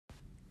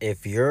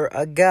If you're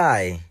a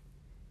guy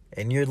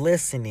and you're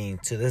listening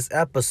to this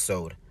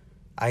episode,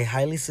 I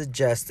highly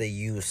suggest that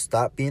you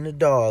stop being a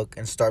dog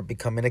and start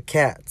becoming a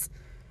cat.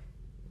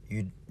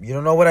 You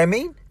don't know what I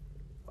mean?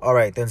 All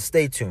right, then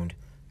stay tuned.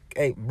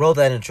 Hey, roll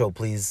that intro,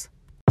 please.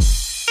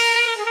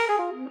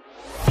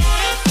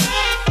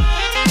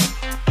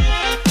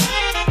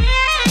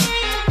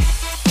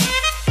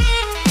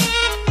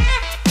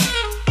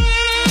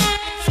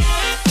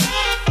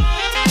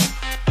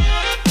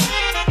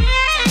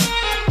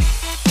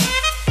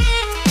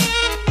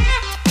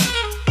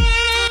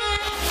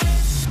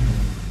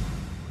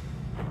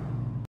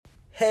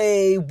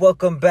 Hey,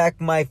 welcome back,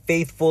 my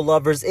faithful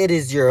lovers. It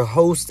is your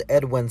host,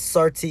 Edwin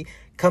Sarti,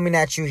 coming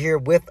at you here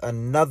with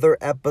another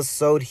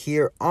episode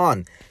here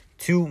on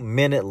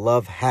 2-Minute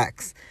Love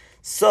Hacks.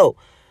 So,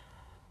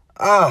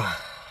 I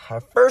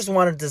first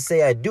wanted to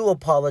say I do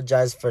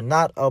apologize for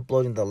not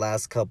uploading the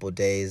last couple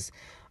days.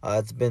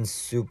 It's been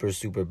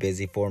super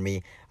busy for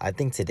me. I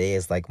think today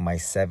is like my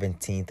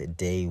 17th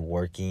day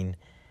working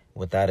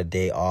without a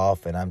day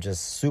off, and I'm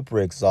just super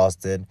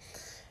exhausted.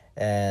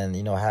 And,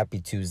 happy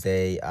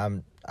Tuesday.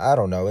 I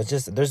don't know. It's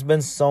just, there's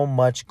been so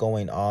much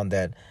going on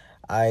that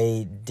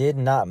I did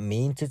not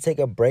mean to take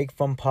a break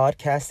from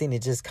podcasting.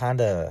 It just kind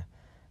of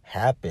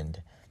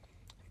happened.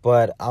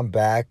 But I'm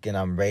back and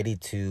I'm ready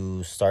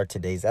to start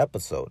today's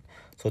episode.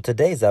 So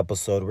today's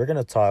episode, we're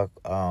going to talk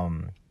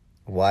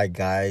why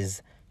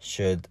guys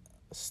should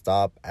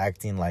stop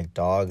acting like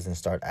dogs and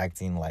start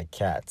acting like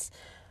cats.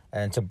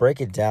 And to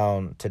break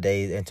down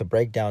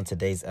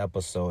today's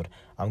episode,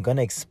 I'm going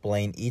to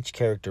explain each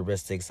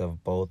characteristics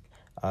of both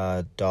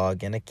a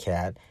dog and a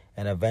cat,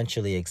 and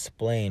eventually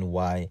explain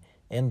why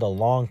in the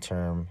long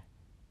term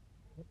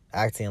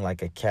acting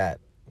like a cat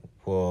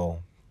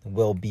will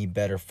be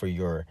better for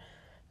your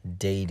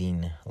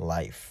dating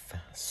life.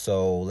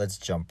 So let's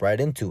jump right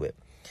into it.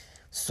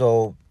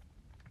 So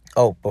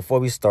before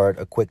we start,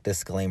 a quick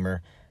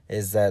disclaimer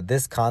is that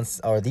these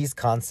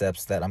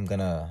concepts that I'm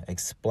gonna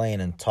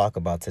explain and talk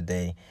about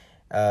today,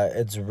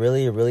 it's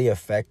really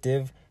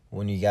effective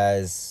when you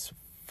guys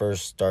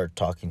first start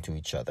talking to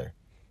each other.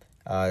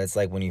 It's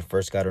like when you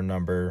first got her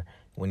number,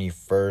 when you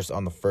first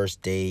on the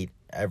first date,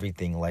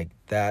 everything like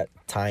that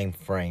time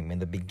frame in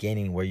the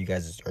beginning where you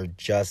guys are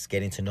just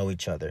getting to know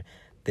each other.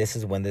 This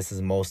is when this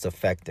is most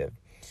effective.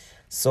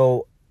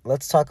 So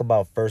let's talk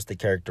about first the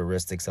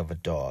characteristics of a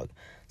dog.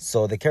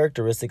 So the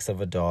characteristics of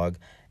a dog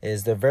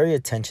is they're very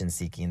attention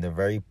seeking. They're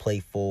very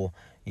playful.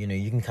 You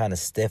can kind of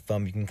stiff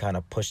them. You can kind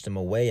of push them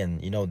away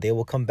and, they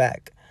will come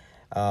back.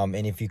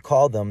 And if you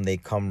call them, they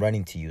come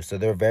running to you. So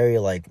they're very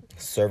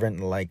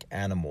servant-like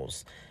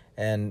animals.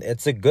 And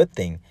it's a good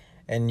thing.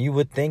 And you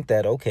would think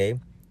that, okay,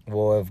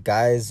 well, if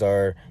guys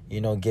are,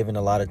 giving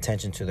a lot of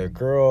attention to their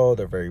girl,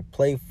 they're very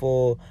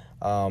playful.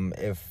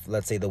 If,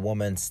 let's say, the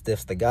woman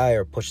stiffs the guy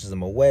or pushes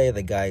him away,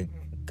 the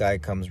guy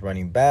comes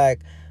running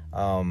back.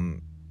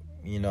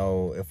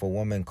 If a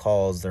woman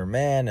calls their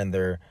man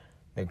and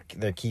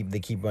they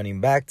keep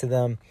running back to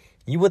them,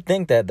 you would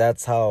think that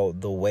that's how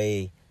the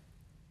way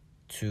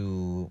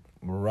to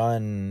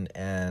run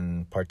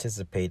and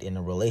participate in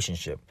a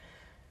relationship.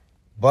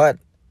 But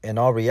in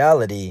all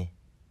reality,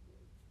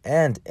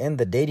 and in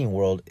the dating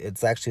world,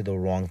 it's actually the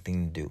wrong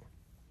thing to do.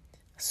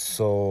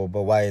 So,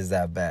 but why is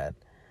that bad?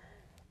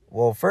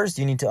 Well, first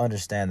you need to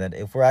understand that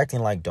if we're acting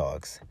like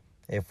dogs,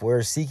 if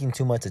we're seeking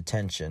too much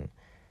attention,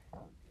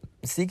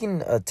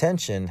 seeking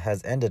attention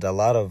has ended a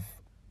lot of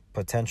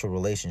potential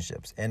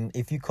relationships. And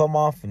if you come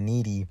off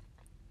needy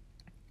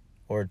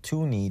or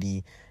too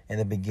needy in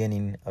the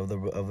beginning of the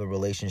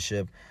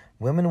relationship,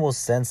 women will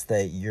sense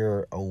that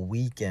you're a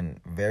weak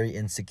and very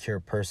insecure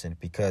person,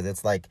 because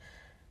it's like,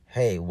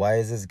 hey, why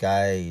is this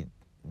guy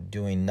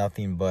doing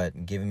nothing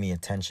but giving me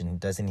attention?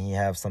 Doesn't he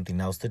have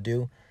something else to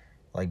do?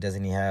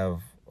 Doesn't he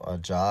have a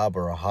job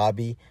or a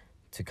hobby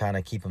to kind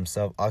of keep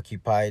himself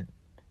occupied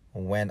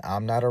when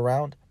I'm not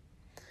around?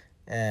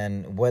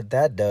 And what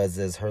that does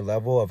is her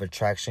level of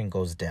attraction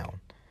goes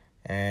down,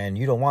 and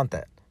you don't want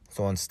that.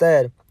 So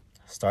instead,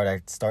 start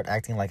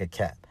acting like a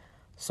cat.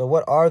 So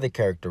what are the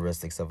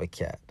characteristics of a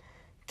cat?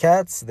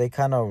 Cats, they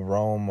kind of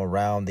roam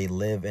around, they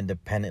live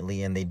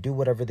independently, and they do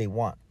whatever they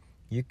want.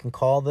 You can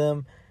call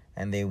them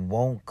and they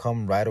won't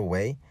come right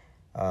away.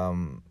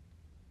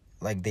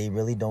 They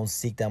really don't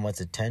seek that much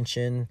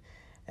attention.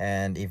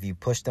 And if you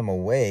push them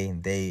away,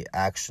 they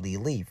actually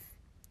leave.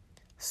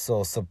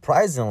 So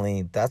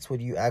surprisingly, that's what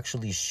you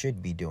actually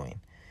should be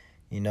doing.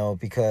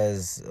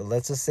 Because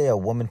let's just say a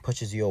woman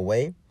pushes you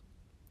away,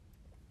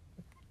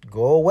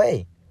 go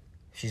away.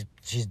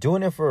 She's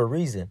doing it for a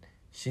reason.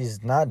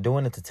 She's not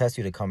doing it to test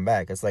you to come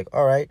back. It's like,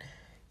 all right,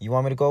 you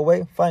want me to go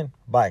away? Fine,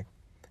 bye.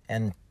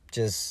 And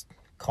just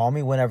call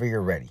me whenever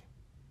you're ready.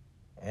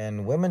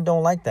 And women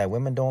don't like that.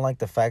 Women don't like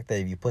the fact that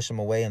if you push them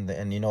away and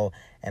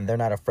they're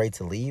not afraid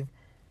to leave.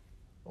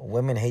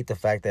 Women hate the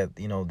fact that,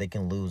 they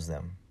can lose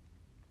them,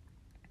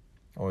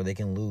 or they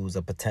can lose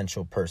a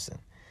potential person.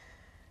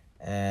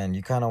 And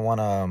you kind of want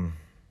to,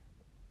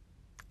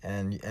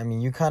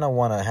 you kind of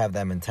want to have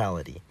that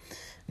mentality.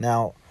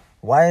 Now,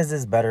 why is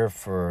this better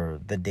for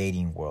the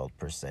dating world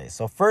per se?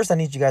 So first, I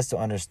need you guys to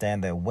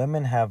understand that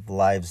women have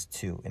lives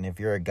too. And if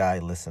you're a guy,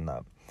 listen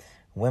up.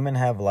 Women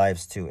have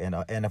lives too.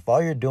 And if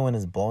all you're doing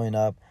is blowing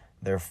up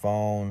their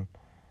phone,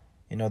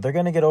 they're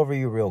going to get over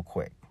you real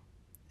quick.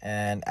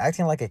 And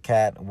acting like a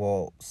cat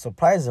will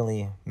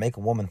surprisingly make a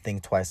woman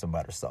think twice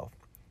about herself.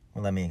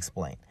 Well, let me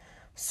explain.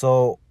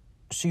 So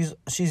she's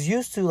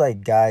used to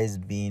like guys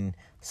being,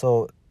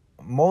 so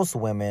most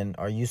women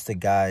are used to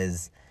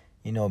guys,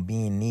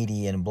 being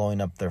needy and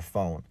blowing up their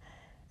phone.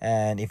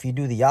 And if you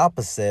do the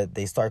opposite,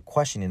 they start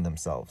questioning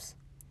themselves.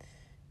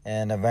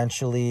 And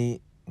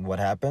eventually what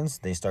happens?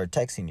 They start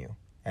texting you.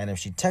 And if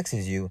she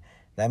texts you,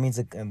 that means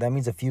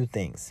a few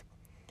things.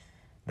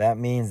 That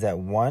means that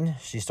one,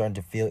 she's starting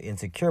to feel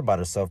insecure about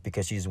herself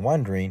because she's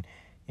wondering,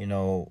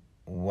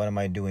 what am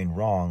I doing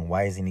wrong?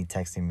 Why isn't he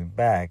texting me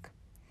back?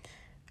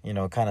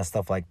 Kind of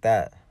stuff like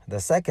that. The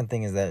second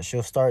thing is that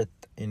she'll start,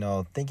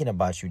 thinking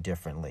about you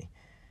differently.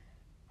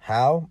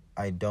 How?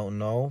 I don't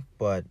know,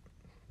 but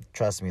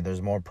trust me,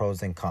 there's more pros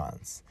than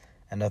cons.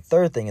 And the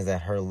third thing is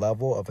that her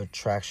level of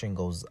attraction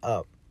goes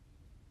up.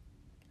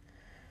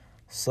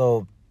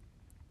 So,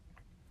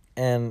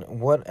 and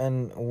what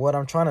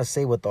I'm trying to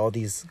say with all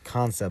these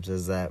concepts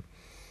is that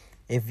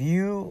if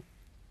you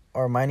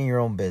are minding your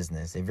own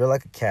business, if you're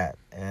like a cat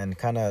and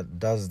kind of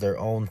does their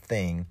own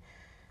thing,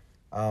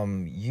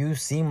 you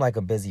seem like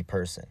a busy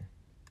person.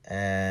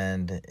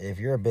 And if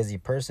you're a busy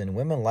person,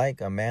 women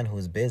like a man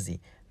who's busy,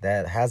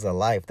 that has a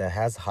life, that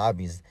has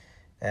hobbies,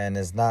 and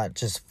is not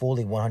just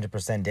fully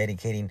 100%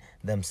 dedicating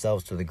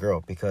themselves to the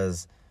girl.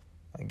 Because,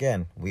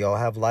 again, we all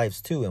have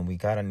lives too, and we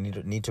kind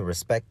of need to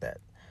respect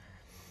that.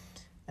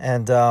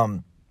 And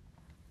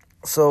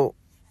so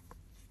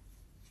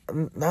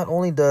not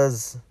only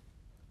does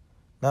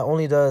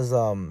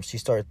she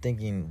start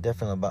thinking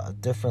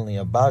differently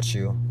about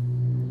you.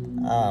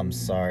 I'm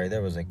sorry,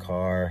 there was a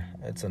car.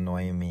 It's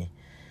annoying me.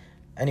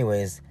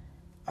 Anyways,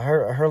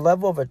 her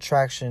level of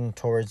attraction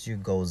towards you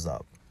goes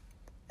up.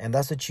 And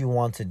that's what you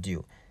want to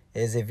do.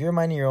 Is if you're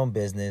minding your own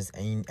business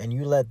and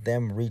you let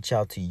them reach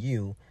out to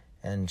you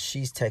and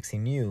she's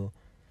texting you,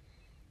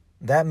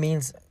 that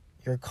means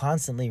you're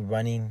constantly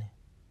running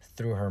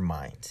through her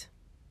mind.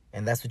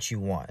 And that's what you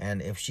want.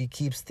 And if she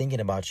keeps thinking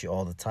about you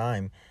all the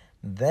time,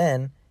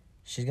 then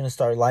she's going to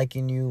start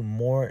liking you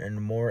more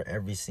and more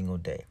every single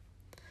day.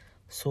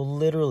 So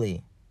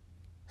literally,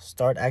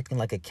 start acting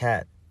like a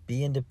cat.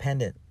 Be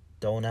independent.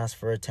 Don't ask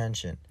for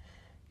attention.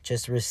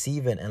 Just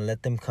receive it and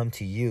let them come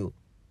to you.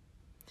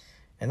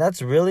 And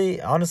that's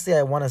really, honestly,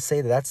 I want to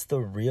say that's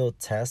the real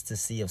test to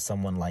see if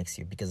someone likes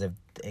you. Because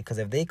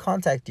if they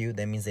contact you,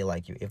 that means they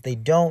like you. If they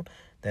don't,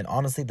 then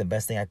honestly, the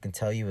best thing I can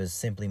tell you is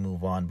simply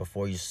move on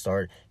before you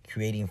start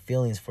creating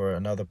feelings for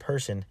another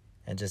person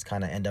and just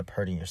kind of end up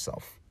hurting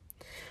yourself.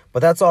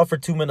 But that's all for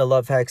 2 Minute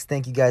Love Hacks.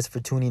 Thank you guys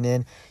for tuning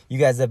in. You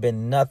guys have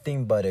been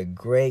nothing but a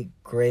great,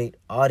 great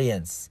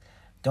audience.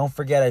 Don't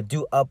forget, I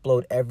do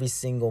upload every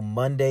single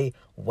Monday,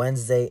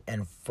 Wednesday,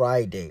 and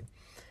Friday.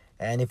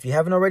 And if you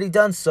haven't already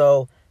done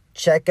so,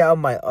 check out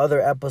my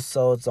other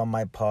episodes on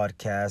my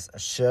podcast.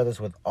 Share this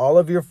with all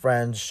of your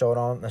friends. Share it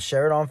on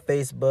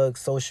Facebook,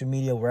 social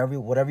media,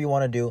 whatever you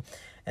want to do.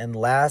 And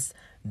last,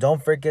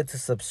 don't forget to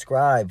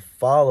subscribe,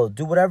 follow,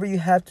 do whatever you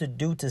have to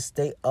do to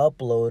stay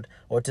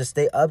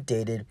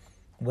updated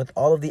with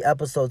all of the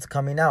episodes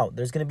coming out.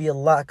 There's going to be a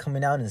lot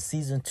coming out, and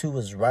season 2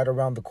 is right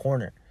around the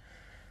corner.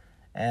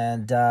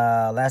 And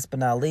last but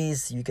not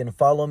least, you can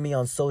follow me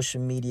on social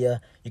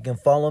media. You can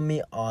follow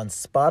me on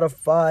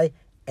Spotify,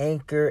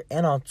 Anchor,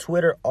 and on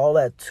Twitter, all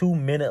at 2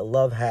 Minute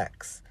Love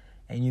Hacks.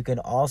 And you can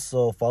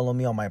also follow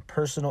me on my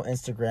personal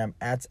Instagram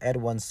at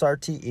Edwin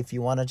Sarti if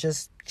you want to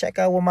just check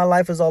out what my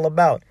life is all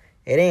about.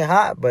 It ain't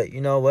hot, but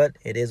you know what?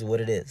 It is what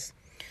it is.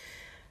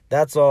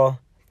 That's all.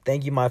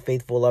 Thank you, my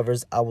faithful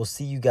lovers. I will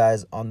see you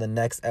guys on the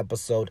next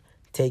episode.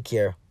 Take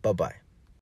care. Bye-bye.